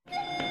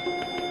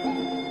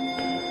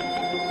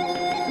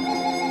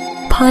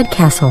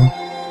PodCastle,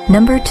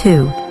 number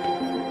 2.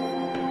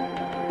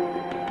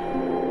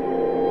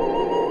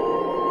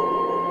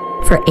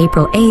 For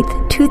April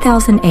 8th,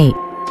 2008.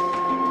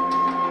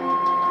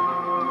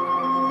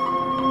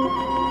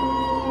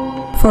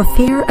 For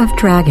Fear of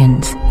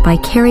Dragons by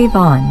Carrie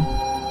Vaughn.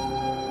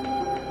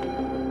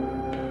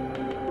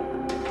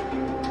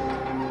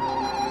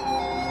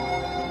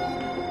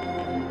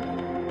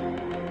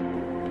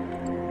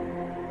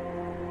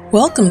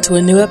 Welcome to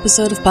a new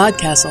episode of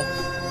PodCastle.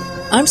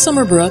 I'm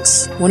Summer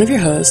Brooks, one of your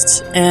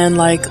hosts, and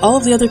like all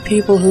of the other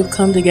people who've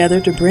come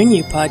together to bring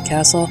you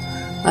PodCastle,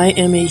 I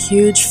am a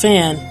huge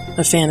fan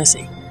of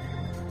fantasy.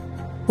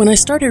 When I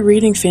started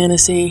reading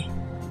fantasy,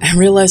 I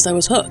realized I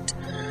was hooked.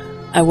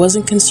 I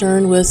wasn't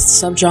concerned with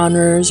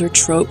subgenres or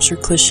tropes or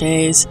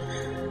cliches.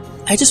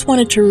 I just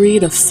wanted to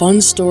read a fun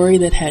story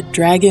that had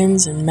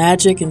dragons and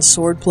magic and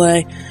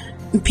swordplay,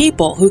 and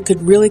people who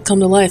could really come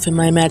to life in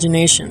my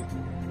imagination.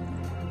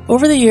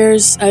 Over the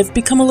years, I've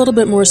become a little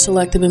bit more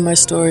selective in my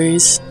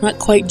stories, not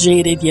quite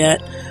jaded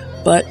yet,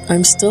 but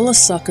I'm still a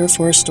sucker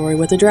for a story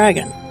with a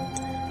dragon.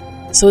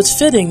 So it's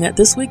fitting that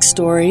this week's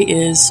story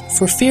is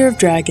For Fear of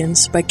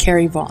Dragons by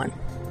Carrie Vaughn.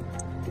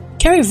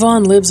 Carrie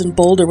Vaughn lives in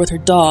Boulder with her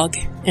dog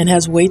and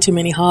has way too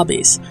many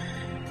hobbies.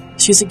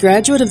 She's a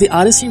graduate of the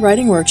Odyssey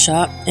Writing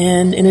Workshop,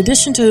 and in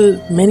addition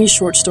to many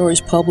short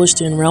stories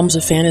published in Realms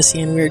of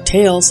Fantasy and Weird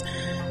Tales,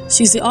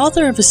 she's the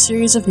author of a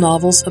series of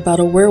novels about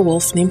a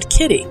werewolf named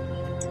Kitty.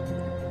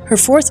 Her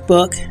fourth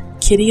book,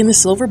 Kitty and the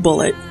Silver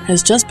Bullet,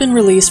 has just been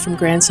released from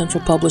Grand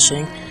Central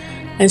Publishing,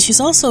 and she's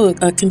also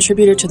a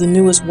contributor to the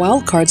newest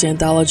Wildcards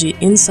anthology,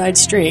 Inside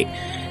Straight,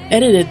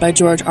 edited by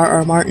George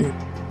R.R. Martin.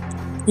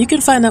 You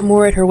can find out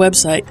more at her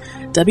website,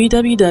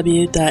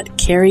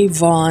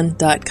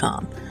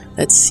 www.carrievaughn.com.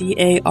 That's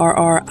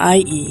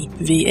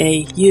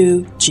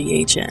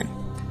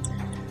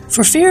CarrieVaughn.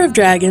 For Fear of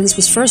Dragons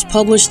was first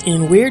published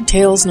in Weird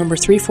Tales number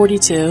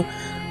 342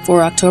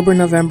 for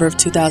October-November of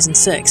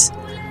 2006.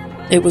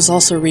 It was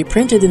also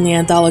reprinted in the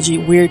anthology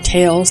Weird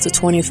Tales, the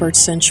 21st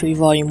Century,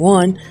 Volume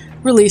 1,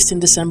 released in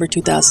December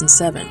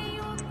 2007.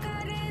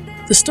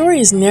 The story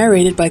is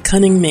narrated by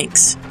Cunning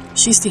Minx.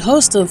 She's the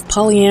host of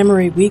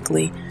Polyamory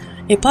Weekly,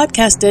 a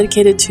podcast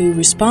dedicated to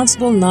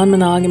responsible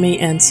non-monogamy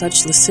and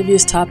such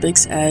lascivious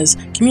topics as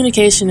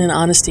communication and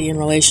honesty in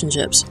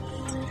relationships.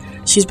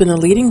 She's been a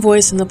leading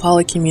voice in the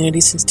poly community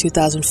since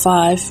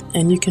 2005,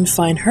 and you can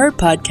find her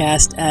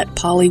podcast at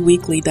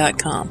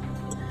polyweekly.com.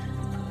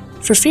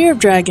 For Fear of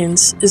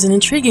Dragons is an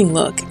intriguing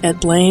look at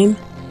blame,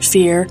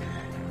 fear,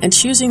 and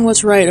choosing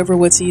what's right over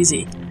what's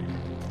easy.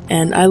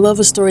 And I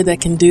love a story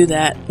that can do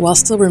that while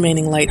still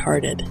remaining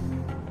lighthearted.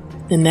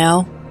 And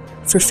now,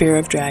 For Fear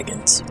of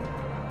Dragons.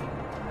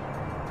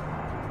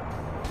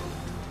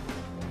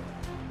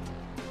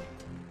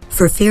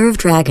 For Fear of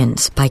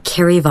Dragons by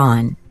Carrie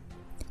Vaughn.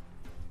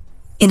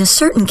 In a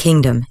certain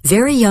kingdom,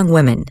 very young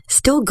women,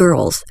 still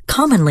girls,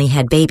 commonly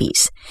had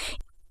babies.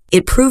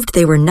 It proved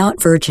they were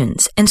not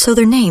virgins, and so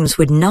their names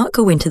would not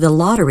go into the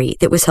lottery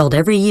that was held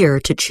every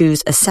year to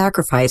choose a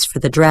sacrifice for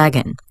the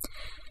dragon.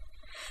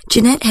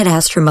 Jeanette had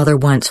asked her mother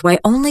once why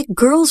only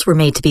girls were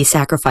made to be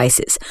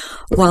sacrifices,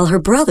 while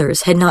her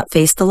brothers had not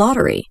faced the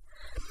lottery.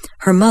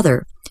 Her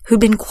mother, who'd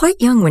been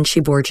quite young when she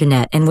bore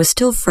Jeanette and was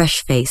still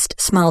fresh-faced,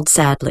 smiled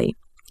sadly.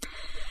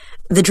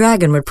 The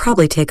dragon would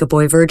probably take a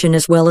boy virgin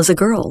as well as a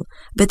girl,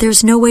 but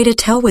there's no way to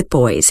tell with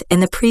boys, and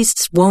the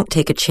priests won't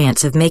take a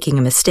chance of making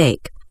a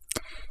mistake.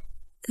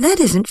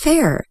 That isn't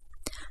fair.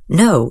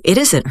 No, it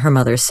isn't, her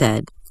mother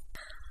said.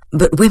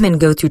 But women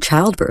go through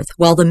childbirth,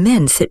 while the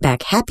men sit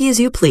back happy as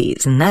you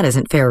please, and that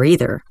isn't fair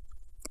either.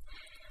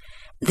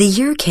 The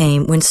year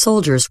came when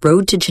soldiers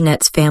rode to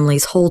Jeanette's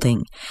family's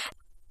holding.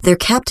 Their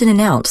captain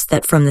announced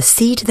that from the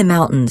sea to the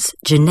mountains,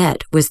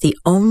 Jeanette was the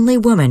only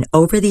woman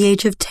over the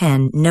age of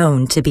 10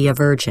 known to be a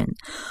virgin.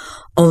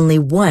 Only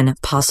one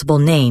possible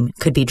name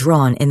could be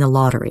drawn in the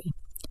lottery.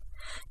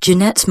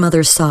 Jeanette's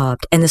mother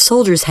sobbed, and the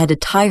soldiers had to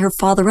tie her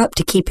father up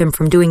to keep him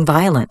from doing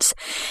violence.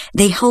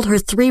 They held her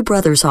 3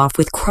 brothers off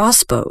with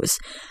crossbows.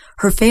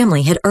 Her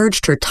family had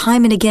urged her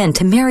time and again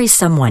to marry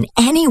someone,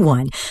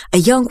 anyone, a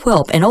young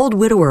whelp, an old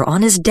widower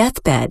on his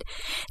deathbed.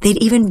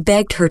 They'd even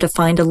begged her to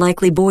find a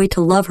likely boy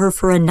to love her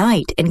for a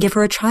night and give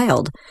her a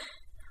child.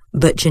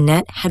 But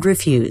Jeanette had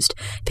refused,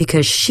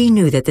 because she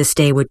knew that this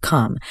day would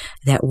come,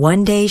 that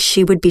one day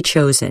she would be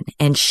chosen,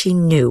 and she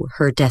knew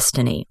her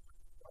destiny.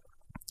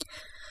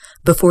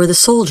 Before the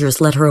soldiers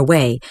led her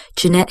away,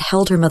 Jeanette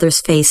held her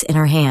mother's face in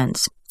her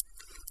hands.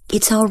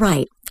 "It's all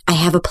right. I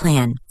have a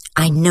plan.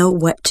 I know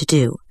what to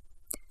do."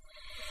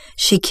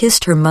 She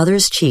kissed her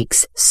mother's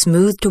cheeks,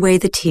 smoothed away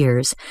the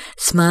tears,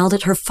 smiled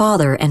at her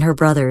father and her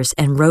brothers,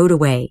 and rode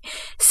away,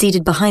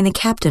 seated behind the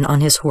captain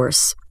on his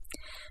horse.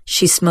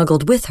 She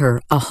smuggled with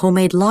her a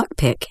homemade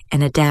lockpick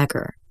and a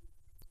dagger.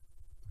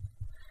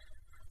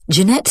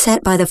 Jeanette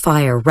sat by the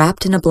fire,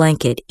 wrapped in a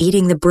blanket,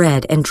 eating the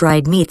bread and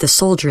dried meat the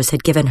soldiers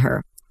had given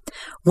her.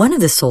 One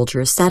of the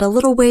soldiers sat a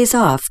little ways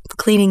off,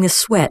 cleaning the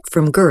sweat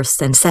from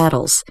girths and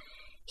saddles.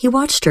 He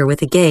watched her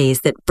with a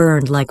gaze that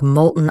burned like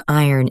molten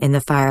iron in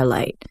the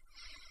firelight.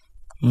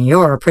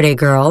 "You're a pretty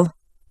girl.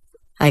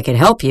 I could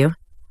help you."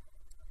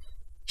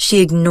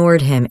 She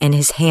ignored him and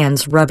his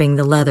hands rubbing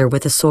the leather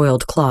with a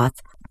soiled cloth.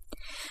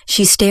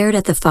 She stared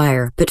at the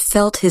fire, but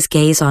felt his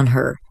gaze on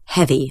her,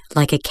 heavy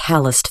like a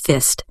calloused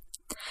fist.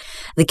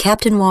 The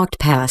captain walked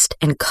past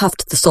and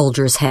cuffed the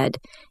soldier's head.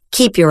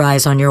 "Keep your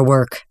eyes on your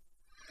work."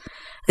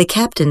 The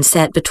captain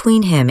sat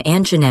between him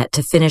and Jeanette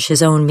to finish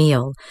his own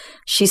meal.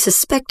 She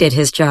suspected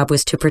his job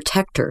was to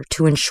protect her,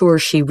 to ensure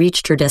she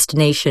reached her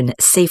destination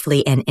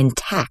safely and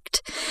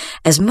intact,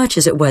 as much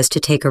as it was to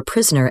take her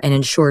prisoner and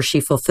ensure she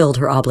fulfilled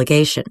her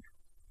obligation.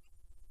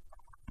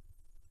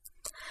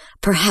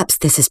 "Perhaps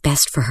this is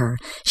best for her.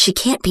 She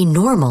can't be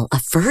normal, a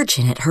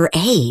virgin at her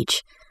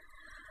age."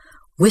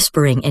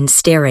 Whispering and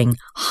staring,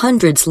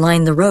 hundreds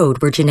lined the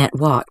road where Jeanette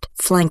walked,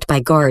 flanked by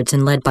guards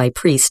and led by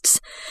priests.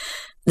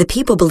 The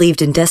people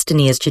believed in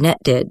destiny as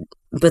Jeanette did,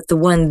 but the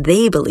one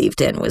they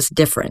believed in was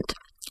different.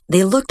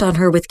 They looked on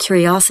her with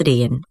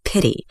curiosity and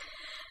pity.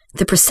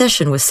 The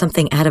procession was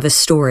something out of a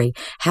story,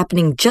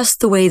 happening just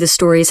the way the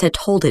stories had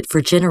told it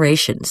for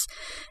generations.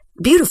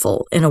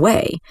 Beautiful, in a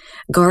way.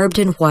 Garbed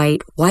in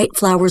white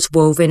flowers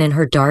woven in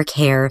her dark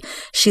hair,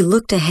 she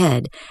looked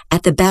ahead,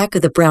 at the back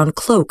of the brown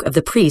cloak of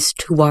the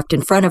priest who walked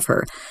in front of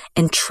her,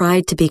 and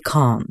tried to be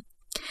calm.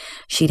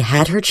 She'd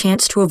had her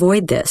chance to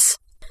avoid this.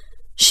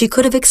 She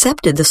could have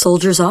accepted the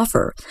soldier's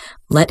offer,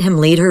 let him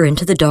lead her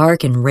into the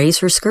dark and raise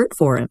her skirt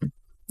for him.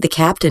 The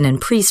captain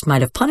and priest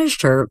might have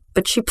punished her,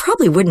 but she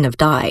probably wouldn't have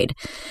died.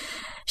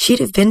 She'd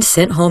have been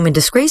sent home in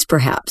disgrace,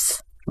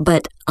 perhaps,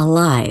 but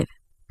alive.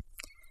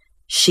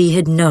 She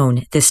had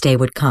known this day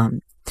would come.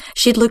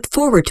 She'd looked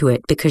forward to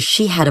it because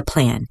she had a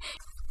plan.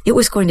 It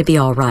was going to be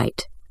all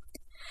right.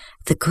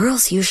 "The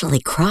girls usually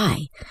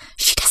cry.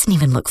 She doesn't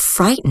even look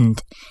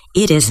frightened.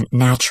 It isn't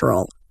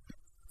natural."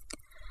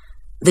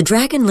 The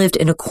dragon lived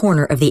in a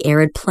corner of the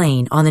arid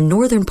plain on the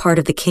northern part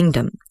of the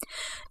kingdom.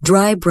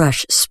 Dry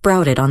brush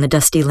sprouted on the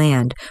dusty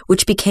land,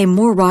 which became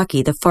more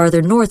rocky the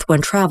farther north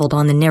one traveled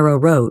on the narrow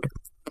road.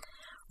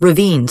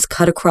 Ravines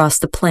cut across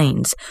the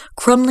plains,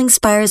 crumbling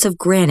spires of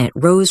granite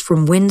rose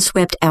from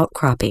wind-swept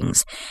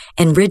outcroppings,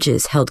 and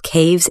ridges held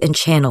caves and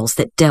channels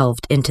that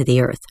delved into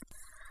the earth.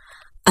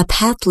 A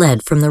path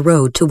led from the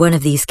road to one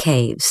of these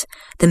caves.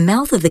 The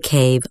mouth of the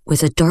cave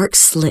was a dark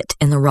slit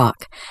in the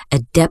rock,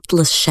 a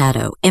depthless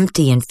shadow,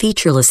 empty and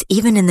featureless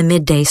even in the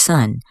midday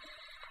sun.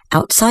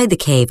 Outside the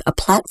cave, a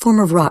platform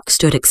of rock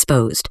stood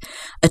exposed.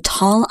 A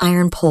tall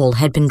iron pole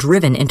had been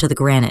driven into the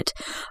granite.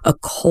 A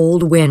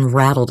cold wind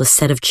rattled a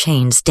set of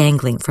chains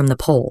dangling from the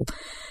pole.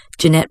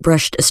 Jeanette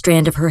brushed a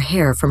strand of her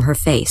hair from her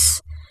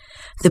face.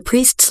 The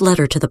priests led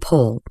her to the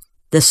pole.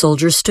 The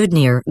soldiers stood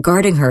near,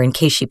 guarding her in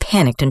case she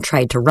panicked and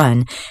tried to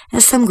run,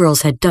 as some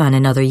girls had done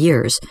in other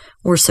years,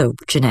 or so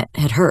Jeanette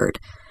had heard.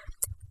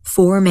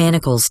 4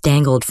 manacles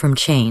dangled from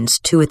chains,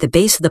 2 at the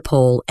base of the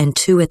pole and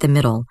 2 at the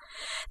middle.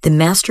 The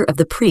master of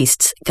the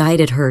priests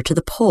guided her to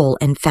the pole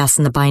and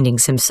fastened the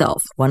bindings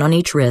himself, 1 on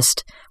each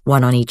wrist,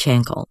 1 on each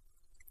ankle.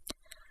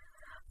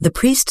 The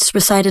priests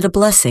recited a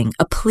blessing,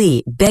 a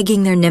plea,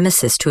 begging their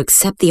nemesis to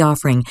accept the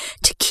offering,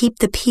 to keep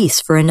the peace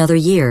for another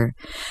year.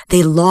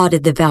 They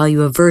lauded the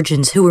value of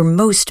virgins who were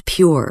most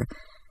pure.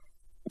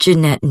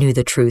 Jeanette knew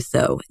the truth,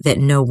 though, that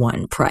no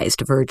one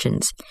prized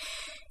virgins.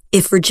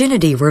 If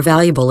virginity were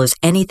valuable as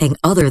anything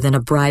other than a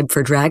bribe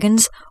for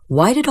dragons,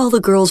 why did all the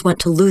girls want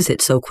to lose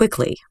it so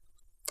quickly?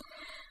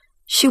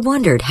 She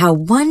wondered how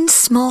one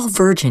small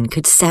virgin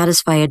could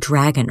satisfy a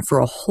dragon for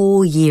a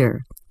whole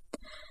year.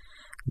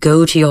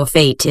 "Go to your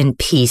fate in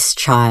peace,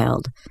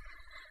 child."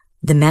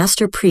 The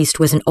master priest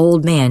was an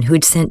old man who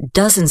had sent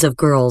dozens of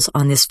girls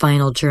on this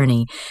final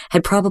journey,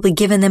 had probably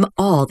given them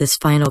all this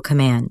final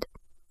command.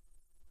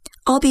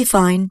 "I'll be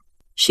fine,"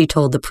 she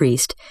told the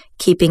priest,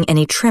 keeping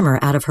any tremor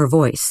out of her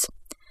voice.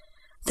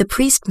 The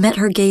priest met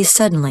her gaze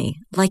suddenly,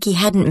 like he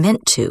hadn't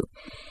meant to.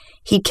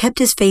 He'd kept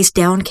his face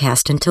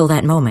downcast until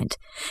that moment.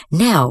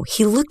 Now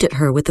he looked at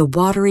her with a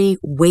watery,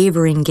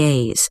 wavering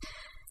gaze.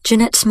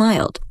 Jeanette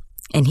smiled,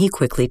 and he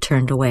quickly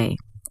turned away.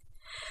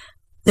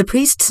 The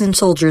priests and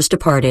soldiers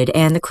departed,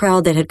 and the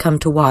crowd that had come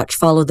to watch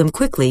followed them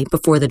quickly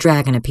before the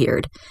dragon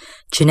appeared.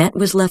 Jeanette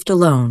was left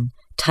alone,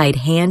 tied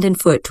hand and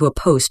foot to a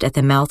post at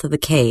the mouth of the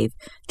cave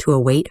to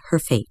await her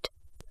fate.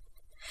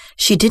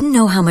 She didn't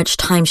know how much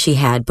time she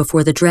had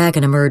before the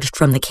dragon emerged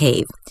from the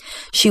cave.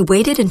 She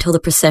waited until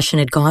the procession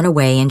had gone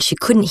away and she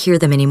couldn't hear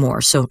them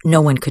anymore, so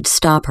no one could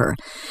stop her.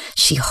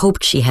 She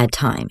hoped she had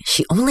time.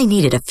 She only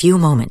needed a few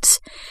moments.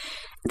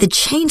 The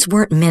chains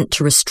weren't meant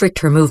to restrict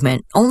her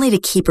movement, only to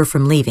keep her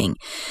from leaving.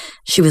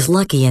 She was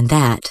lucky in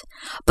that.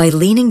 By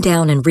leaning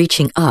down and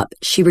reaching up,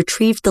 she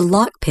retrieved the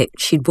lockpick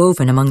she'd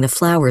woven among the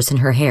flowers in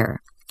her hair.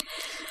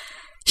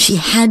 She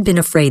had been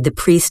afraid the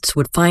priests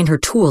would find her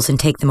tools and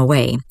take them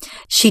away.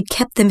 She'd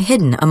kept them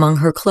hidden among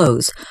her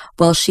clothes,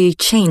 while she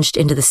changed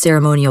into the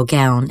ceremonial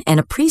gown, and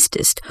a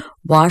priestess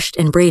washed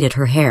and braided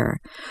her hair.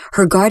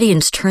 Her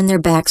guardians turned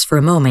their backs for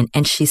a moment,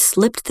 and she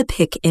slipped the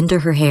pick into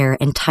her hair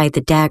and tied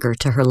the dagger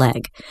to her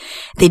leg.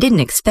 They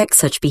didn't expect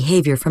such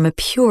behavior from a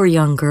pure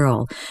young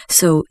girl,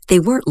 so they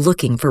weren't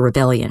looking for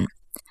rebellion.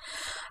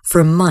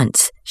 For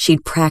months,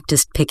 she'd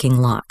practiced picking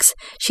locks.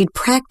 She'd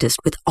practiced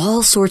with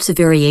all sorts of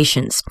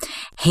variations,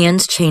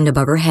 hands chained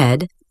above her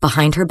head,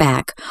 behind her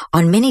back,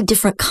 on many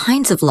different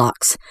kinds of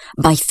locks,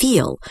 by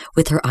feel,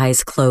 with her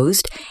eyes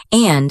closed,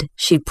 and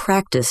she'd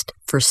practiced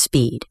for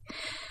speed.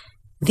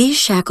 These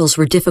shackles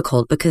were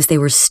difficult because they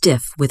were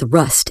stiff with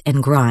rust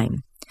and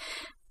grime.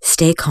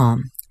 Stay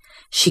calm.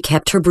 She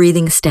kept her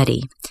breathing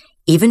steady.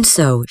 Even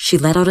so, she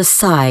let out a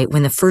sigh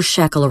when the first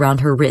shackle around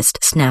her wrist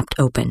snapped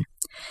open.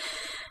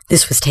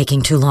 This was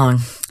taking too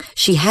long.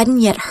 She hadn't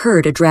yet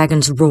heard a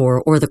dragon's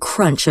roar or the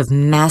crunch of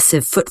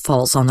massive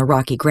footfalls on the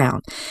rocky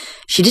ground.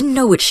 She didn't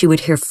know what she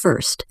would hear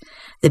first.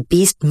 The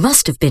beast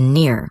must have been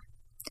near.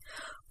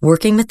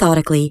 Working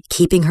methodically,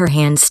 keeping her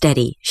hands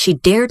steady, she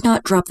dared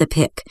not drop the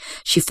pick.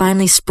 She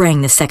finally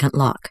sprang the second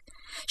lock.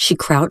 She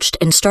crouched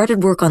and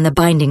started work on the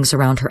bindings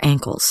around her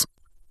ankles.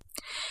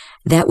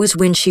 That was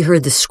when she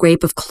heard the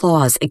scrape of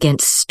claws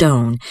against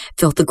stone,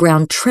 felt the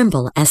ground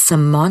tremble as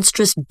some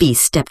monstrous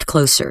beast stepped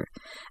closer.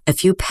 A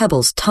few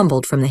pebbles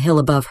tumbled from the hill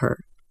above her.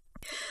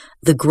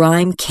 The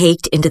grime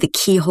caked into the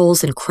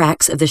keyholes and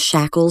cracks of the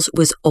shackles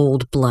was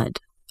old blood,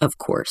 of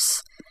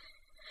course.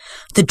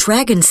 The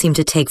dragon seemed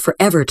to take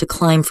forever to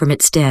climb from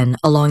its den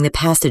along the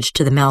passage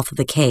to the mouth of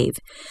the cave.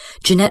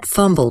 Jeanette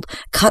fumbled,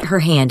 cut her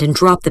hand, and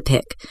dropped the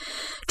pick.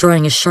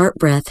 Drawing a sharp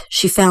breath,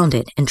 she found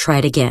it and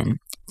tried again.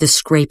 The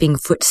scraping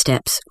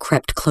footsteps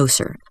crept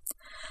closer.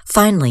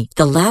 Finally,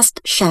 the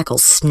last shackle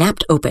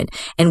snapped open,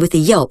 and with a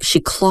yelp,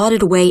 she clawed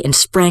it away and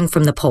sprang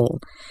from the pole.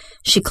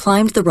 She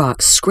climbed the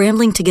rocks,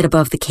 scrambling to get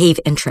above the cave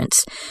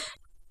entrance.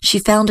 She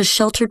found a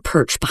sheltered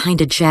perch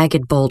behind a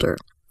jagged boulder.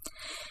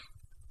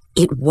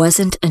 It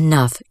wasn't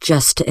enough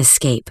just to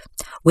escape.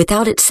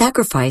 Without its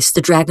sacrifice,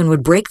 the dragon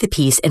would break the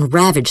peace and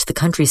ravage the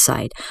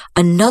countryside.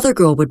 Another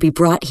girl would be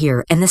brought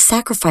here, and the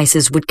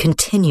sacrifices would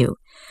continue.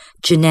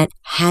 Jeanette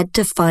had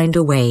to find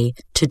a way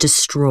to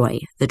destroy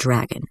the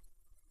dragon.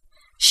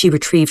 She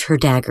retrieved her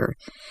dagger.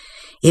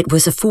 It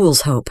was a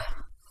fool's hope.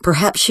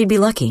 Perhaps she'd be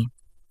lucky.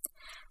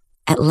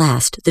 At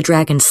last, the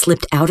dragon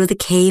slipped out of the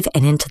cave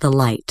and into the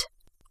light.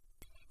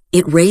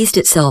 It raised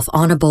itself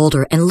on a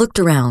boulder and looked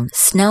around,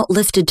 snout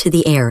lifted to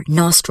the air,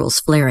 nostrils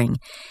flaring.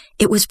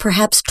 It was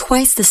perhaps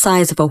twice the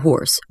size of a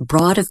horse,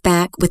 broad of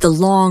back, with a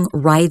long,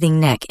 writhing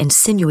neck and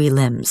sinewy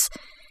limbs.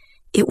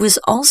 It was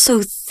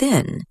also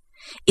thin.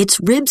 Its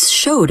ribs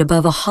showed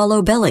above a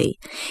hollow belly.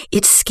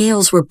 Its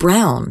scales were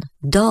brown,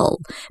 dull.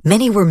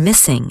 Many were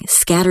missing.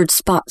 Scattered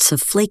spots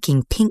of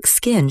flaking pink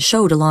skin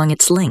showed along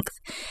its length.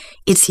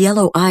 Its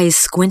yellow eyes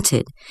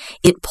squinted.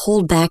 It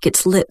pulled back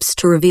its lips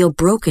to reveal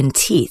broken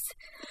teeth.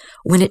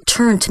 When it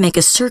turned to make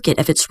a circuit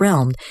of its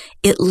realm,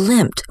 it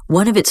limped,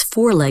 one of its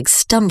forelegs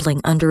stumbling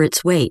under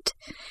its weight.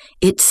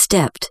 It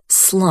stepped,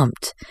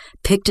 slumped,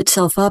 picked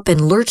itself up,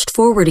 and lurched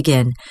forward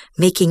again,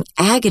 making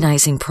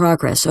agonizing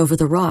progress over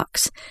the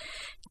rocks.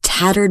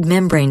 Tattered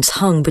membranes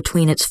hung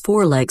between its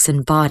forelegs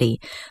and body,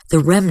 the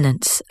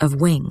remnants of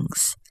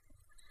wings.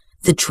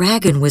 The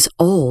dragon was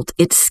old,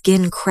 its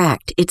skin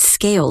cracked, its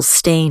scales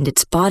stained,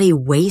 its body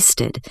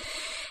wasted.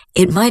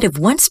 It might have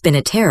once been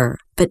a terror,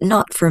 but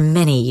not for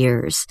many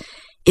years.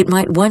 It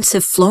might once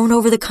have flown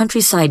over the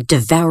countryside,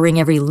 devouring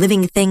every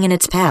living thing in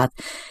its path.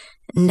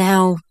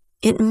 Now,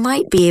 it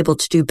might be able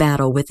to do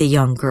battle with a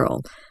young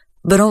girl,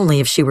 but only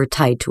if she were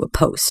tied to a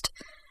post.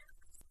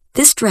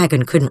 This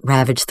dragon couldn't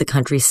ravage the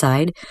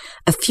countryside.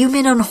 A few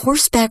men on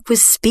horseback with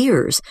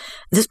spears,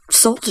 the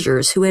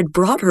soldiers who had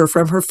brought her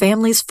from her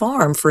family's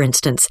farm, for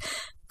instance,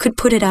 could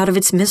put it out of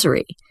its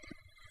misery.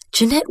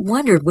 Jeanette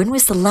wondered when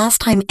was the last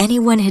time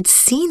anyone had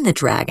seen the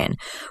dragon,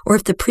 or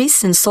if the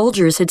priests and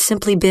soldiers had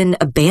simply been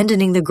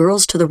abandoning the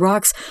girls to the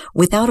rocks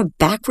without a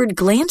backward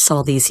glance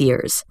all these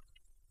years.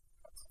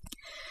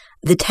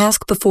 The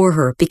task before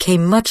her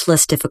became much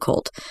less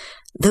difficult,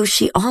 though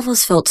she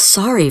almost felt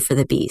sorry for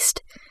the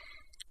beast.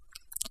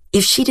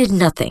 If she did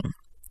nothing,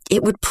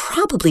 it would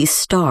probably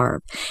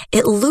starve.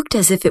 It looked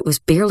as if it was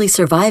barely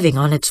surviving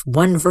on its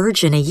one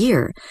virgin a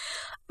year.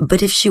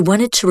 But if she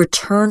wanted to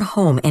return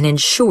home and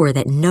ensure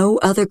that no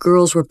other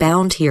girls were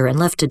bound here and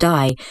left to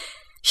die,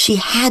 she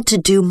had to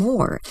do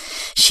more.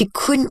 She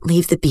couldn't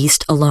leave the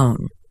beast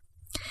alone.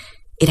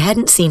 It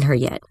hadn't seen her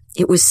yet.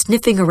 It was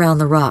sniffing around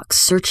the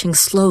rocks, searching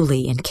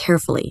slowly and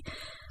carefully.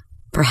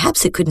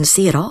 Perhaps it couldn't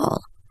see at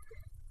all.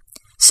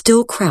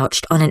 Still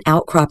crouched on an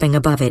outcropping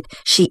above it,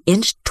 she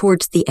inched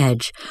towards the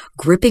edge,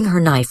 gripping her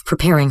knife,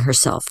 preparing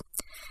herself.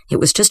 It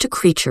was just a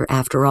creature,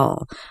 after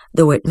all,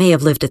 though it may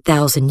have lived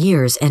 1,000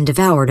 years and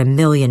devoured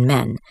 1,000,000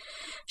 men.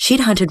 She'd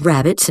hunted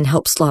rabbits and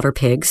helped slaughter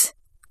pigs.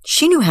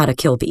 She knew how to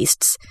kill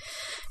beasts.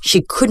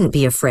 She couldn't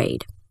be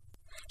afraid.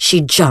 She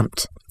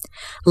jumped.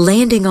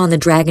 Landing on the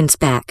dragon's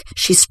back,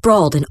 she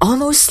sprawled and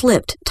almost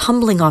slipped,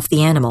 tumbling off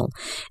the animal.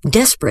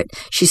 Desperate,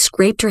 she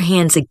scraped her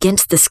hands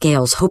against the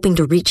scales, hoping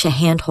to reach a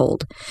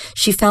handhold.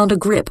 She found a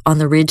grip on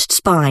the ridged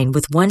spine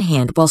with one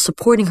hand while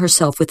supporting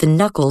herself with the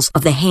knuckles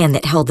of the hand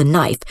that held the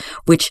knife,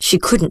 which she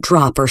couldn't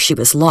drop or she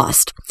was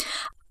lost.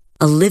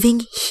 A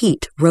living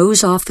heat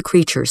rose off the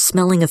creature,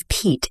 smelling of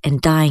peat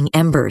and dying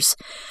embers.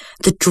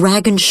 The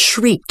dragon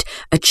shrieked,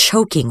 a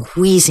choking,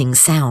 wheezing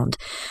sound.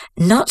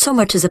 Not so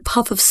much as a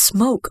puff of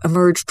smoke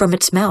emerged from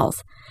its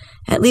mouth.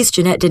 At least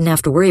Jeanette didn't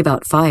have to worry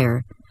about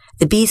fire.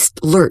 The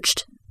beast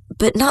lurched,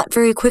 but not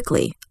very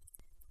quickly.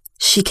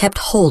 She kept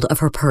hold of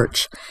her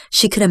perch.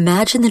 She could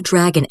imagine the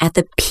dragon at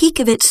the peak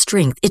of its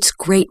strength, its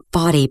great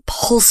body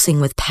pulsing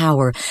with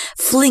power,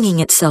 flinging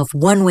itself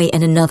one way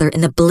and another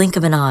in the blink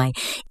of an eye,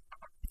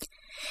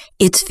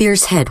 its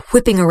fierce head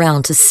whipping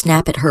around to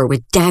snap at her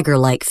with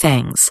dagger-like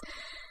fangs.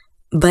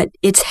 But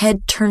its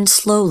head turned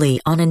slowly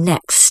on a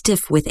neck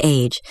stiff with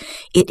age.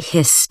 It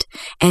hissed,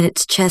 and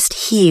its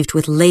chest heaved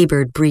with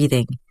labored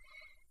breathing.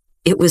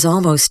 It was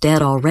almost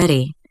dead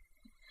already.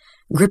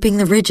 Gripping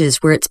the ridges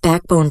where its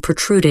backbone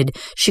protruded,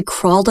 she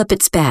crawled up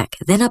its back,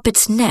 then up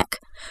its neck,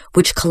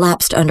 which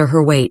collapsed under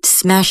her weight,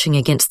 smashing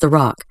against the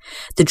rock.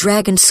 The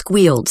dragon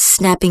squealed,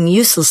 snapping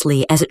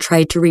uselessly as it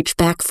tried to reach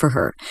back for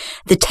her.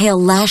 The tail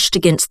lashed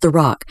against the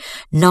rock,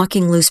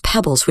 knocking loose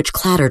pebbles which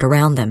clattered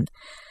around them.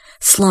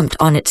 Slumped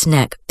on its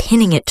neck,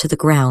 pinning it to the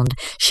ground,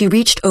 she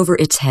reached over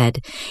its head.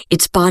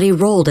 Its body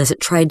rolled as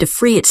it tried to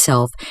free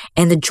itself,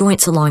 and the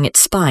joints along its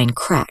spine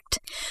cracked.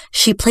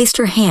 She placed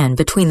her hand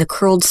between the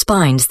curled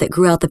spines that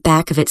grew out the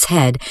back of its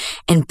head,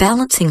 and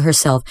balancing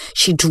herself,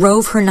 she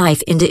drove her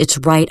knife into its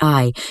right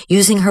eye,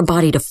 using her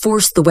body to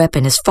force the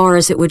weapon as far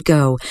as it would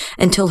go,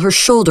 until her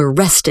shoulder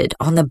rested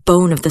on the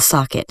bone of the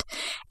socket,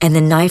 and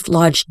the knife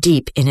lodged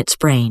deep in its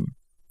brain.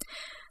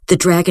 The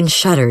dragon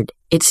shuddered,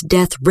 its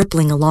death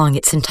rippling along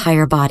its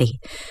entire body.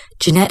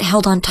 Jeanette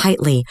held on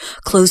tightly,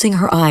 closing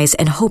her eyes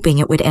and hoping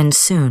it would end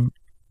soon.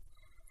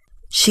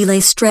 She lay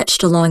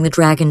stretched along the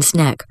dragon's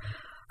neck,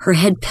 her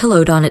head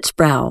pillowed on its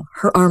brow,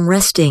 her arm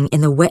resting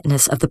in the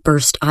wetness of the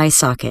burst eye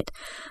socket.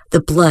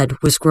 The blood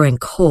was growing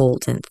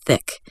cold and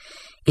thick.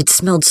 It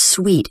smelled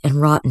sweet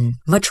and rotten,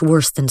 much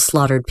worse than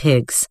slaughtered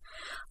pigs.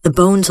 The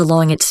bones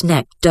along its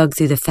neck dug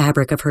through the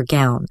fabric of her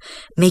gown,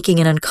 making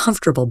an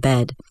uncomfortable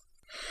bed.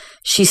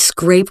 She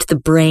scraped the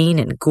brain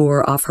and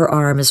gore off her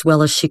arm as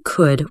well as she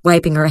could,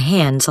 wiping her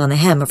hands on the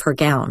hem of her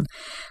gown.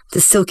 The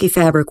silky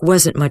fabric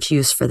wasn't much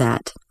use for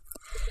that.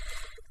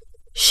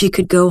 She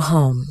could go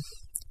home,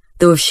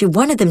 though if she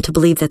wanted them to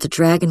believe that the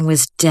dragon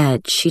was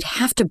dead, she'd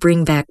have to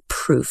bring back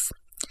proof.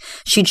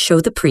 She'd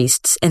show the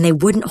priests, and they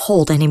wouldn't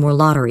hold any more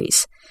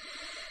lotteries.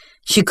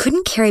 She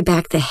couldn't carry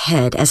back the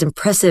head, as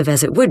impressive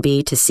as it would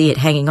be to see it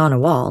hanging on a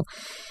wall.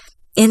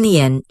 In the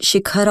end, she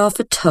cut off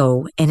a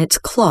toe and its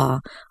claw,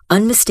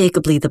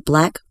 unmistakably the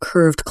black,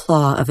 curved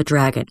claw of a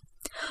dragon.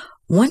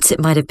 Once it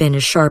might have been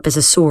as sharp as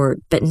a sword,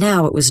 but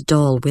now it was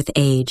dull with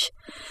age.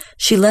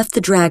 She left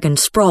the dragon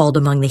sprawled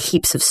among the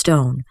heaps of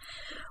stone.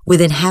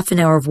 Within half an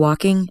hour of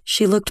walking,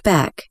 she looked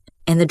back,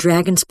 and the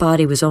dragon's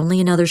body was only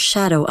another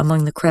shadow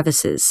among the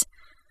crevices.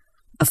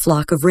 A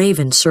flock of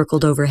ravens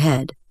circled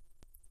overhead.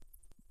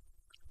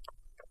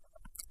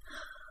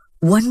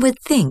 One would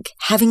think,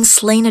 having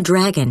slain a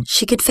dragon,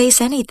 she could face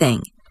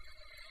anything.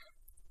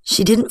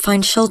 She didn't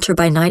find shelter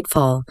by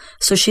nightfall,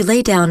 so she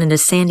lay down in a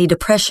sandy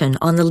depression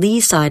on the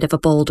lee side of a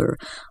boulder,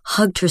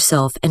 hugged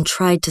herself, and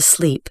tried to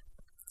sleep.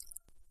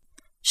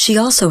 She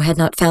also had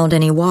not found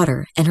any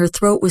water, and her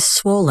throat was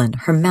swollen,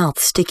 her mouth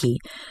sticky.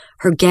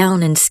 Her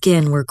gown and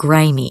skin were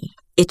grimy,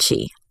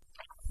 itchy.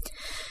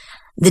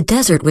 The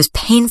desert was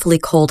painfully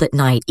cold at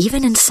night,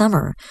 even in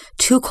summer,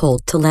 too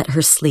cold to let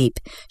her sleep.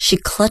 She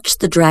clutched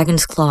the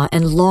dragon's claw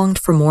and longed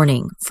for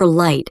morning, for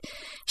light.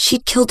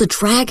 She'd killed a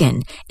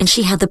dragon, and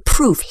she had the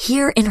proof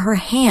here in her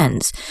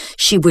hands.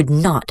 She would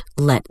not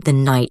let the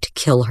night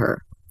kill her.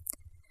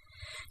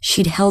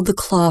 She'd held the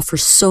claw for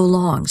so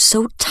long,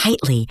 so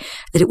tightly,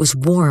 that it was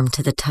warm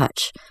to the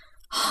touch,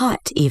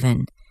 hot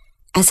even,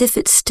 as if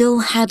it still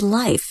had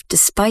life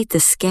despite the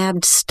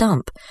scabbed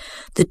stump.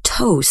 The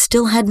toe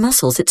still had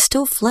muscles, it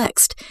still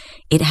flexed.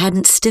 It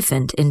hadn't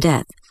stiffened in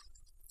death.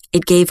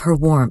 It gave her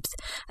warmth,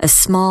 a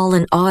small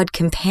and odd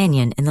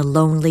companion in the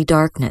lonely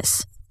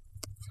darkness.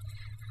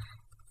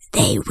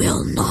 "They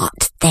will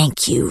not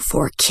thank you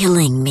for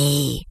killing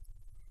me."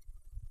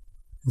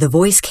 The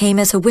voice came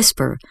as a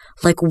whisper,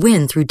 like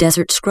wind through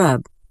desert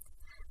scrub.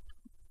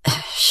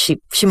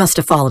 She must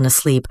have fallen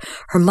asleep.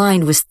 Her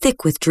mind was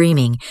thick with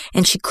dreaming,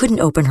 and she couldn't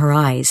open her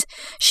eyes.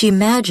 She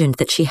imagined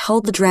that she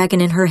held the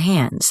dragon in her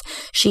hands.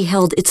 She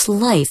held its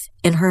life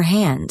in her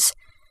hands.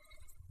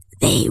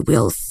 "They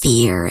will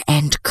fear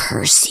and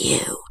curse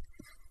you."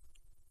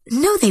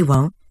 "No, they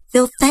won't.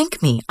 They'll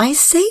thank me. I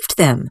saved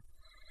them."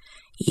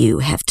 "You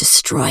have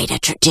destroyed a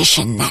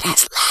tradition that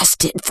has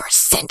lasted for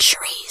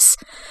centuries.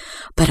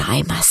 But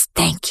I must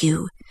thank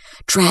you.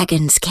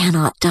 Dragons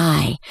cannot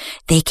die.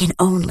 They can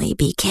only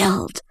be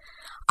killed.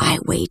 I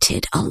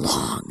waited a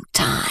long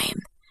time."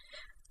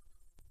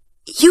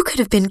 "You could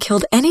have been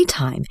killed any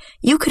time.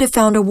 You could have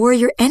found a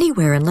warrior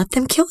anywhere and let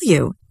them kill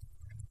you."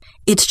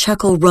 Its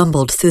chuckle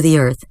rumbled through the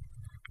earth.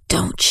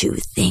 "Don't you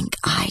think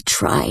I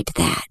tried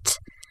that?"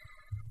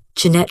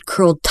 Jeanette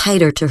curled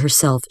tighter to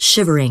herself,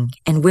 shivering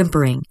and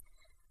whimpering.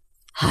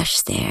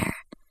 "Hush there.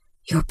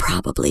 You're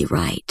probably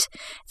right.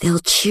 They'll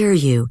cheer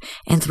you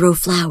and throw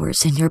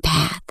flowers in your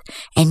path,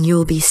 and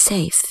you'll be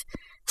safe.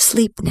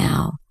 Sleep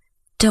now.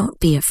 Don't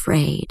be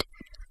afraid."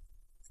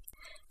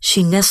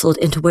 She nestled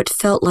into what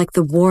felt like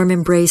the warm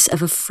embrace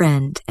of a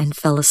friend and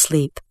fell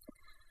asleep.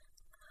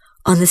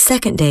 On the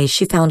second day,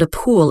 she found a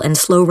pool and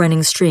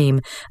slow-running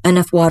stream,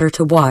 enough water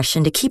to wash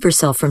and to keep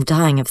herself from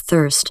dying of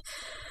thirst.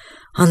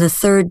 On the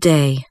third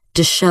day,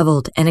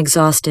 disheveled and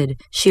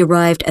exhausted, she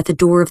arrived at the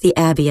door of the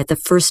abbey at the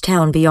first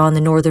town beyond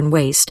the northern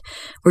waste,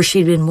 where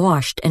she'd been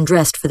washed and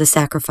dressed for the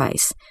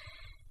sacrifice.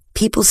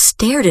 People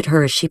stared at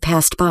her as she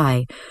passed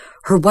by.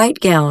 Her white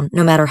gown,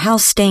 no matter how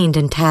stained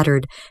and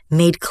tattered,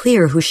 made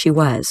clear who she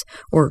was,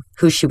 or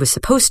who she was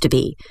supposed to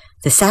be,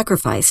 the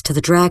sacrifice to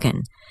the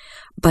dragon.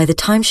 By the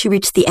time she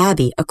reached the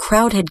abbey, a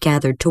crowd had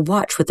gathered to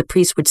watch what the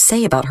priest would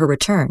say about her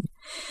return.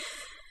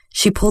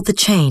 She pulled the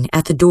chain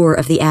at the door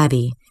of the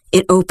abbey.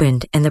 It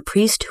opened, and the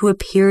priest who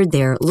appeared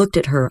there looked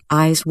at her,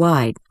 eyes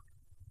wide.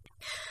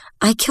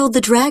 "I killed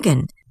the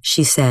dragon,"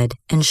 she said,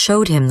 and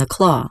showed him the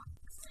claw.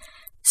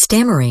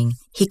 Stammering,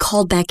 he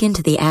called back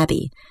into the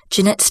abbey.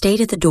 Jeanette stayed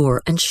at the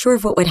door, unsure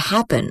of what would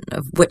happen,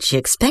 of what she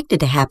expected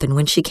to happen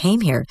when she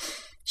came here.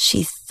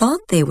 She thought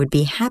they would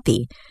be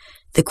happy.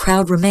 The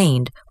crowd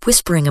remained,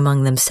 whispering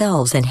among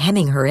themselves and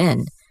hemming her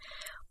in.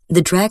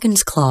 The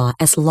dragon's claw,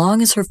 as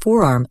long as her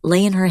forearm,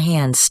 lay in her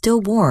hand,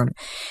 still warm,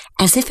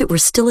 as if it were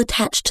still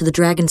attached to the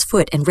dragon's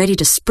foot and ready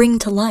to spring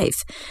to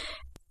life.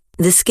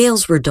 The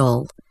scales were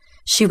dull.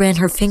 She ran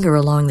her finger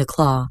along the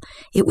claw.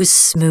 It was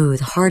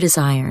smooth, hard as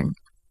iron.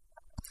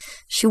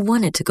 She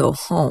wanted to go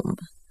home.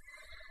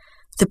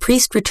 The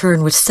priest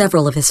returned with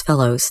several of his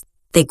fellows.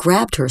 They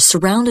grabbed her,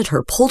 surrounded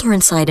her, pulled her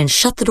inside, and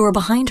shut the door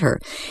behind her.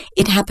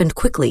 It happened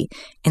quickly,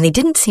 and they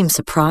didn't seem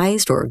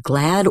surprised or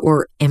glad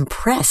or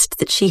impressed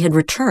that she had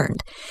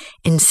returned.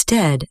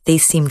 Instead, they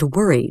seemed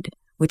worried,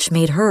 which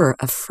made her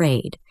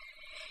afraid.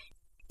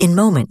 In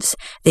moments,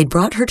 they'd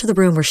brought her to the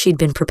room where she'd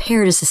been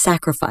prepared as a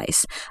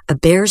sacrifice, a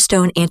bare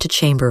stone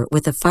antechamber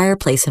with a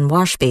fireplace and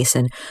wash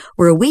basin,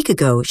 where a week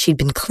ago she'd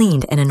been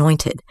cleaned and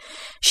anointed.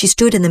 She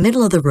stood in the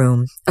middle of the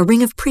room, a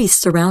ring of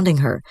priests surrounding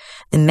her.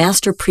 The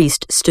master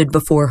priest stood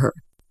before her.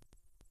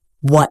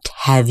 "What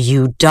have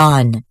you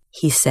done?"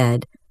 he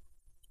said.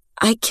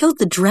 "I killed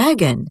the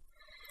dragon."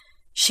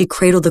 She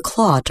cradled the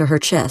claw to her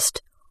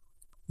chest.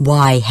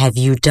 "Why have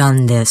you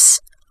done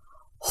this?"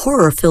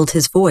 Horror filled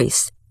his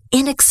voice.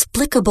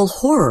 Inexplicable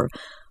horror.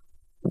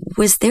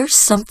 Was there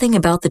something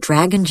about the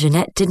dragon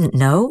Jeanette didn't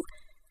know?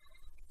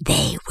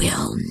 "They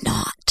will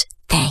not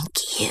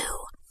thank you."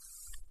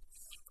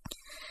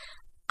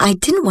 "I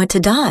didn't want to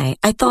die.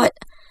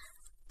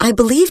 I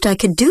believed I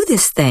could do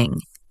this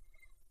thing."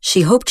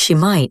 She hoped she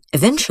might,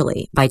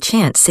 eventually, by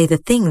chance, say the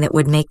thing that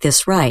would make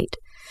this right.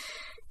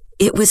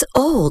 "It was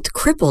old,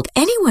 crippled.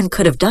 Anyone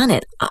could have done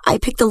it. I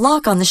picked the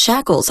lock on the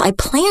shackles. I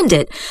planned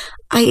it.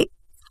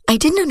 I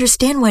didn't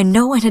understand why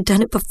no one had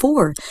done it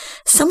before.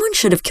 Someone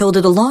should have killed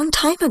it a long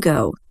time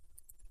ago."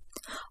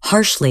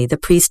 Harshly, the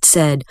priest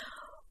said,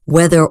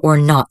 "Whether or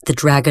not the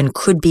dragon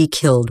could be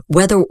killed,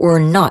 whether or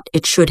not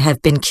it should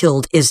have been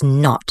killed is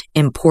not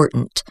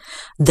important.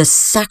 The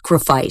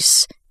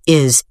sacrifice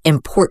is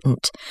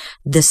important.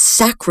 The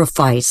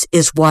sacrifice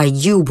is why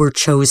you were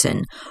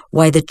chosen,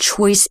 why the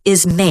choice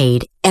is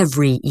made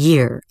every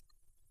year."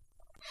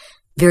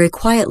 Very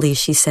quietly,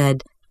 she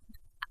said,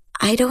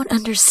 "I don't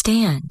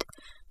understand."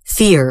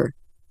 "Fear,"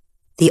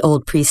 the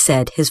old priest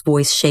said, his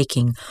voice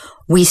shaking.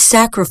 "We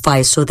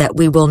sacrifice so that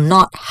we will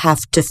not have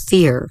to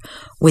fear.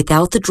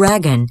 Without the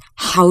dragon,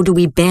 how do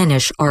we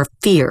banish our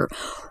fear?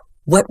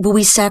 What will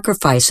we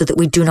sacrifice so that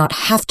we do not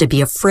have to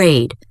be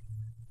afraid?"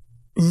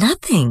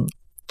 "Nothing,"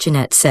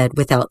 Jeanette said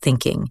without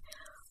thinking.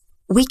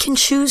 "We can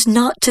choose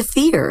not to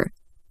fear."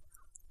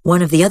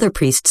 One of the other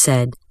priests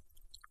said,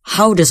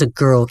 "How does a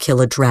girl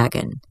kill a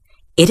dragon?"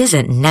 "It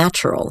isn't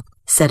natural,"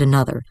 said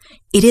another.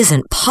 "It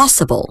isn't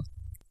possible."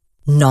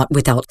 "Not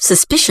without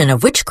suspicion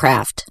of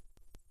witchcraft."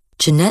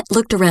 Jeanette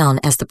looked around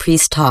as the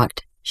priest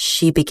talked.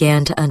 She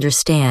began to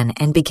understand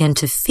and began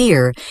to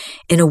fear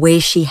in a way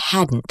she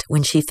hadn't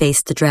when she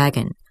faced the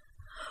dragon.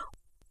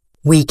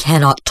 "We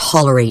cannot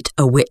tolerate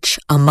a witch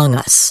among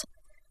us."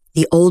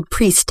 The old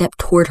priest stepped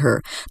toward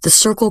her. The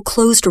circle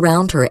closed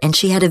around her, and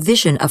she had a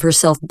vision of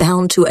herself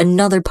bound to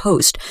another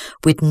post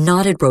with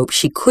knotted rope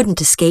she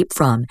couldn't escape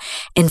from,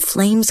 and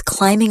flames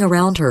climbing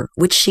around her,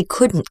 which she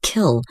couldn't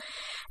kill.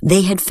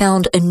 They had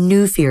found a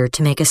new fear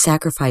to make a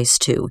sacrifice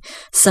to,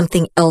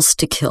 something else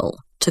to kill,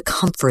 to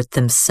comfort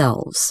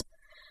themselves.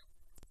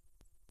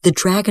 The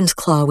dragon's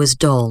claw was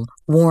dull,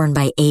 worn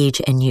by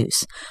age and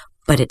use,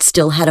 but it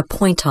still had a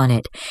point on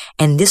it,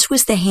 and this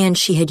was the hand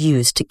she had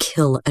used to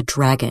kill a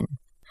dragon.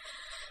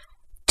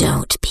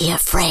 "Don't be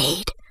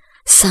afraid.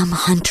 Some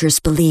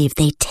hunters believe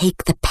they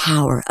take the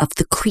power of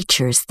the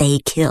creatures they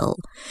kill.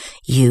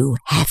 You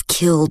have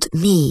killed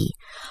me.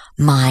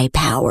 My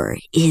power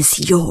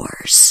is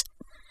yours."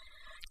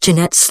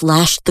 Jeanette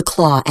slashed the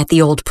claw at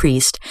the old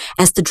priest,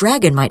 as the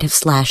dragon might have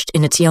slashed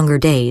in its younger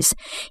days.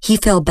 He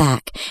fell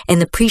back,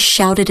 and the priest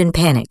shouted in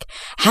panic.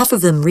 Half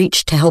of them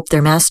reached to help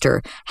their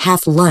master,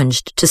 half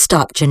lunged to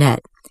stop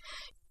Jeanette.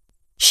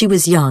 She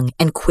was young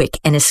and quick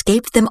and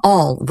escaped them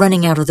all,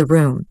 running out of the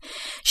room.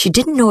 She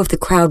didn't know if the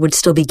crowd would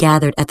still be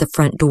gathered at the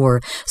front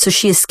door, so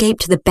she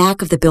escaped to the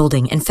back of the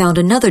building and found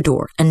another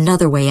door,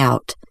 another way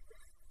out.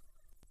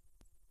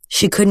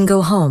 She couldn't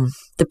go home.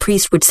 The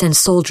priest would send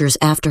soldiers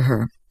after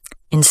her.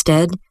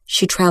 Instead,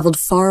 she traveled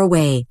far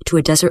away to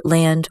a desert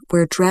land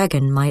where a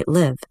dragon might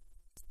live.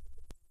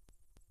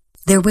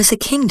 There was a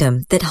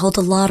kingdom that held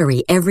a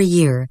lottery every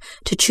year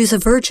to choose a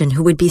virgin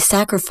who would be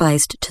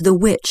sacrificed to the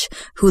witch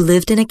who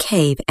lived in a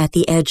cave at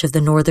the edge of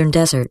the northern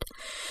desert.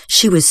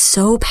 She was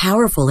so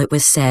powerful, it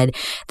was said,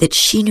 that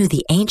she knew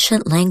the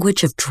ancient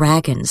language of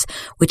dragons,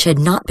 which had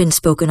not been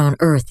spoken on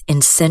Earth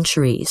in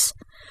centuries.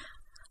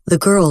 The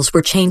girls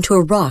were chained to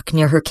a rock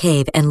near her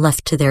cave and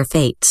left to their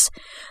fates.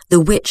 The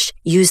witch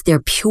used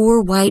their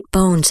pure white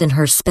bones in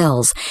her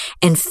spells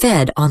and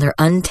fed on their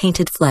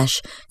untainted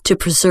flesh to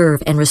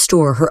preserve and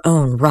restore her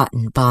own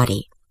rotten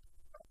body.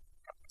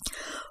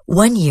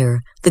 One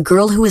year, the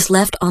girl who was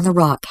left on the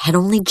rock had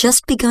only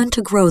just begun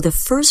to grow the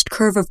first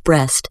curve of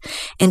breast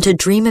and to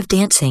dream of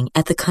dancing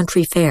at the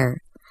country fair.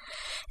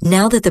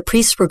 Now that the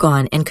priests were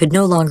gone and could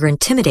no longer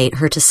intimidate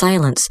her to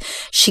silence,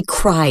 she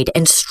cried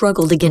and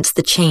struggled against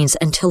the chains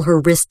until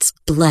her wrists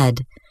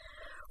bled.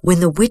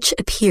 When the witch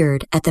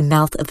appeared at the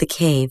mouth of the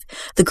cave,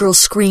 the girl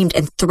screamed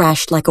and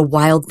thrashed like a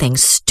wild thing,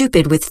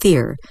 stupid with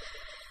fear.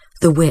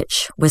 The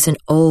witch was an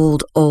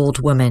old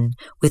woman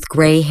with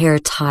gray hair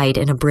tied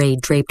in a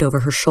braid draped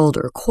over her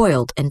shoulder,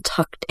 coiled and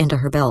tucked into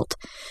her belt.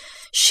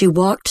 She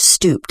walked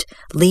stooped,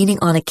 leaning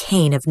on a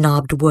cane of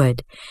knobbed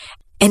wood.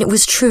 And it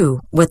was true,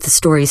 what the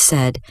stories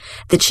said,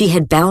 that she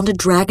had bound a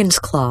dragon's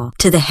claw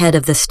to the head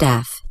of the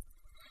staff.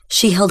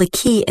 She held a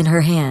key in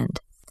her hand.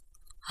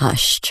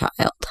 "Hush,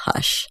 child,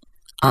 hush.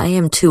 I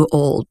am too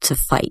old to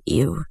fight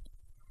you."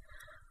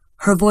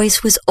 Her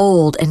voice was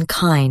old and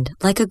kind,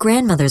 like a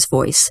grandmother's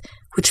voice,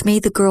 which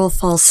made the girl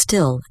fall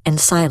still and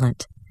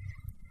silent.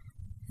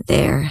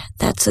 "There,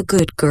 that's a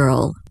good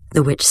girl,"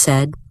 the witch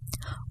said.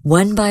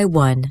 One by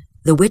one,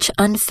 the witch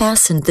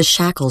unfastened the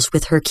shackles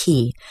with her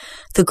key.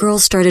 The girl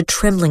started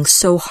trembling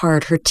so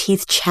hard her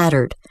teeth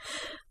chattered.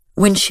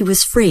 When she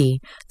was free,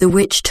 the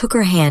witch took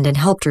her hand and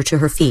helped her to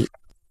her feet.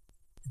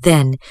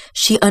 Then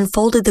she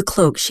unfolded the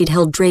cloak she'd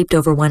held draped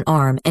over one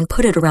arm and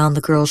put it around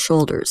the girl's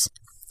shoulders.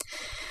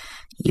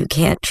 "You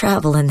can't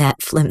travel in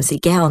that flimsy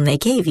gown they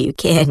gave you,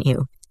 can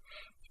you?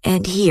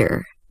 And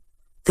here."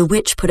 The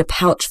witch put a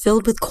pouch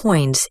filled with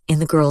coins in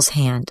the girl's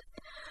hand.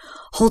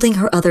 Holding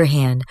her other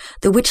hand,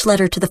 the witch led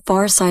her to the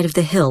far side of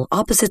the hill,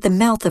 opposite the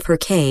mouth of her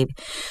cave.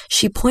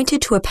 She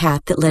pointed to a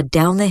path that led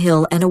down the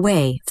hill and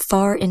away,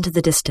 far into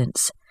the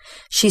distance.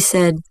 She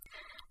said,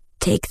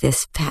 "Take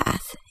this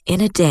path. In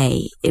a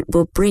day, it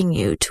will bring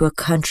you to a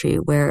country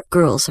where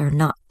girls are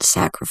not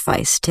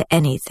sacrificed to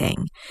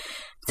anything.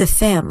 The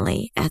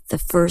family at the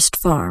first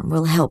farm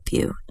will help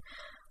you.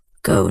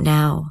 Go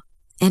now,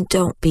 and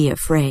don't be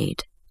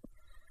afraid."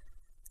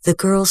 The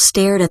girl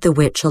stared at the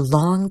witch a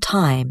long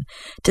time,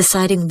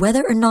 deciding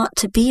whether or not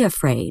to be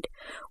afraid,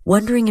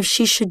 wondering if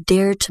she should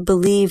dare to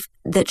believe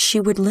that she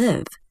would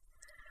live.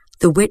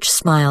 The witch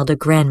smiled a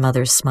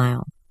grandmother's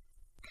smile.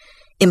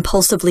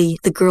 Impulsively,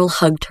 the girl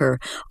hugged her,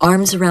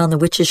 arms around the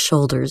witch's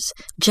shoulders,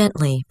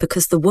 gently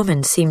because the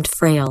woman seemed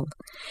frail.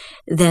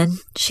 Then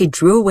she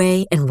drew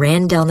away and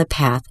ran down the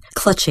path,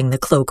 clutching the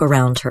cloak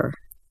around her.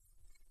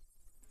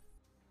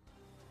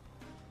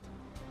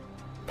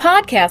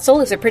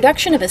 PodCastle is a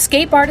production of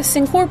Escape Artists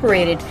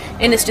Incorporated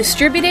and is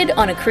distributed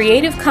on a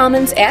Creative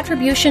Commons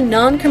Attribution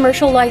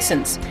Non-Commercial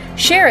License.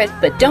 Share it,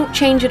 but don't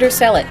change it or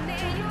sell it.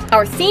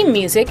 Our theme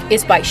music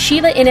is by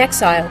Sheila in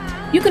Exile.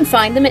 You can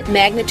find them at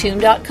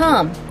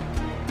magnatune.com.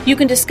 You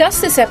can discuss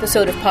this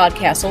episode of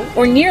PodCastle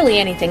or nearly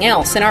anything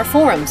else in our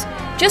forums.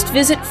 Just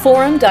visit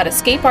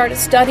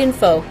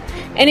forum.escapeartist.info.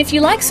 And if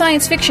you like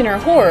science fiction or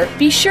horror,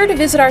 be sure to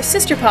visit our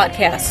sister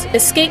podcasts,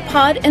 Escape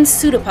Pod and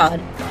Pseudopod.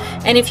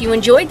 And if you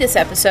enjoyed this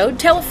episode,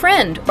 tell a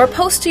friend or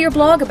post to your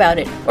blog about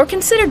it, or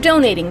consider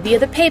donating via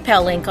the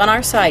PayPal link on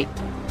our site.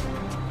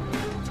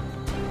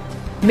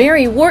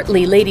 Mary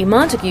Wortley, Lady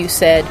Montague,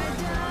 said,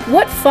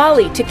 "What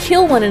folly to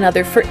kill one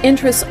another for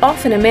interests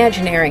often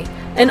imaginary,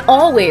 and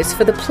always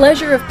for the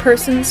pleasure of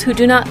persons who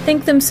do not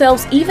think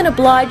themselves even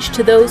obliged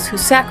to those who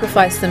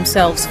sacrifice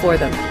themselves for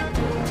them."